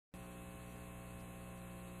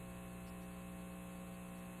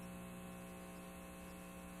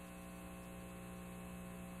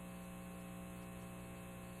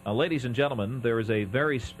Ladies and gentlemen, there is a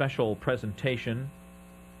very special presentation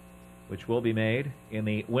which will be made in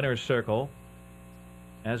the winner's circle.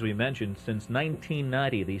 As we mentioned, since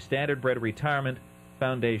 1990, the Standardbred Retirement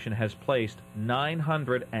Foundation has placed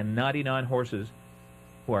 999 horses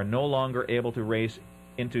who are no longer able to race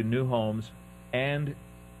into new homes and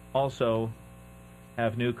also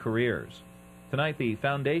have new careers. Tonight, the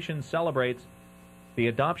foundation celebrates the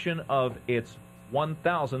adoption of its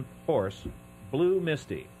 1,000th horse, Blue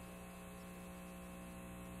Misty.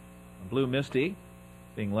 Blue Misty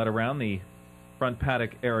being led around the front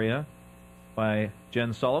paddock area by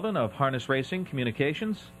Jen Sullivan of Harness Racing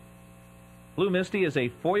Communications. Blue Misty is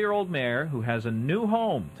a 4-year-old mare who has a new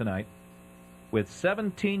home tonight with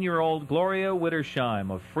 17-year-old Gloria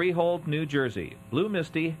Wittersheim of Freehold, New Jersey. Blue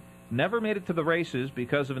Misty never made it to the races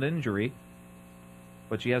because of an injury,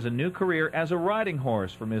 but she has a new career as a riding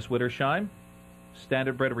horse for Miss Wittersheim.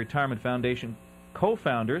 Standardbred Retirement Foundation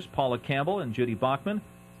co-founders Paula Campbell and Judy Bachman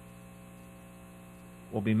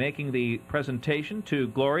will be making the presentation to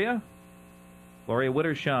Gloria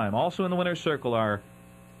Wittersheim. Also in the winner's circle are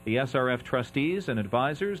the SRF trustees and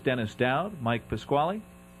advisors, Dennis Dowd, Mike Pasquale,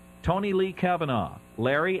 Tony Lee Kavanaugh,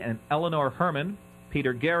 Larry and Eleanor Herman,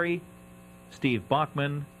 Peter Gary, Steve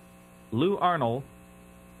Bachman, Lou Arnold,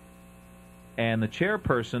 and the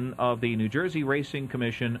chairperson of the New Jersey Racing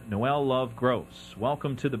Commission, Noelle Love Gross.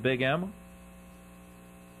 Welcome to the Big M.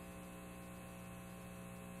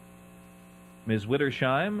 Ms.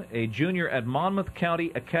 Wittersheim, a junior at Monmouth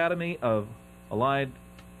County Academy of Allied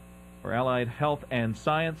Health and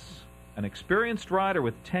Science, an experienced rider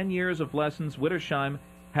with 10 years of lessons, Wittersheim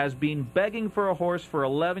has been begging for a horse for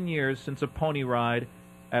 11 years since a pony ride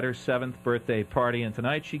at her 7th birthday party, and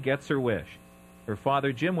tonight she gets her wish. Her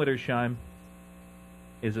father, Jim Wittersheim,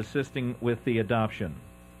 is assisting with the adoption.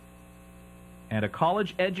 And a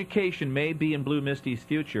college education may be in Blue Misty's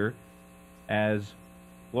future, as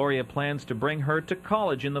Gloria plans to bring her to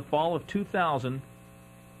college in the fall of 2000,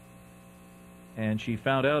 and she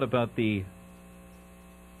found out about the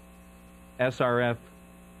SRF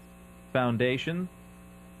Foundation,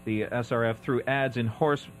 the SRF, through ads in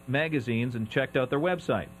horse magazines, and checked out their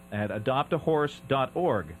website at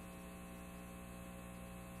adoptahorse.org.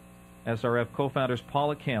 SRF co-founders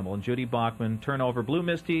Paula Campbell and Judy Bachman turn over Blue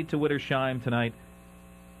Misty to Wittersheim tonight,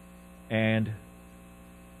 and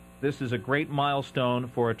this is a great milestone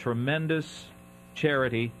for a tremendous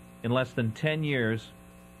charity. In less than 10 years,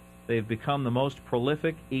 they've become the most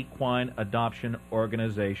prolific equine adoption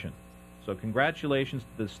organization. So congratulations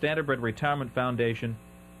to the Standardbred Retirement Foundation,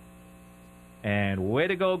 and way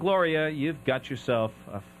to go, Gloria. You've got yourself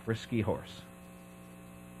a frisky horse.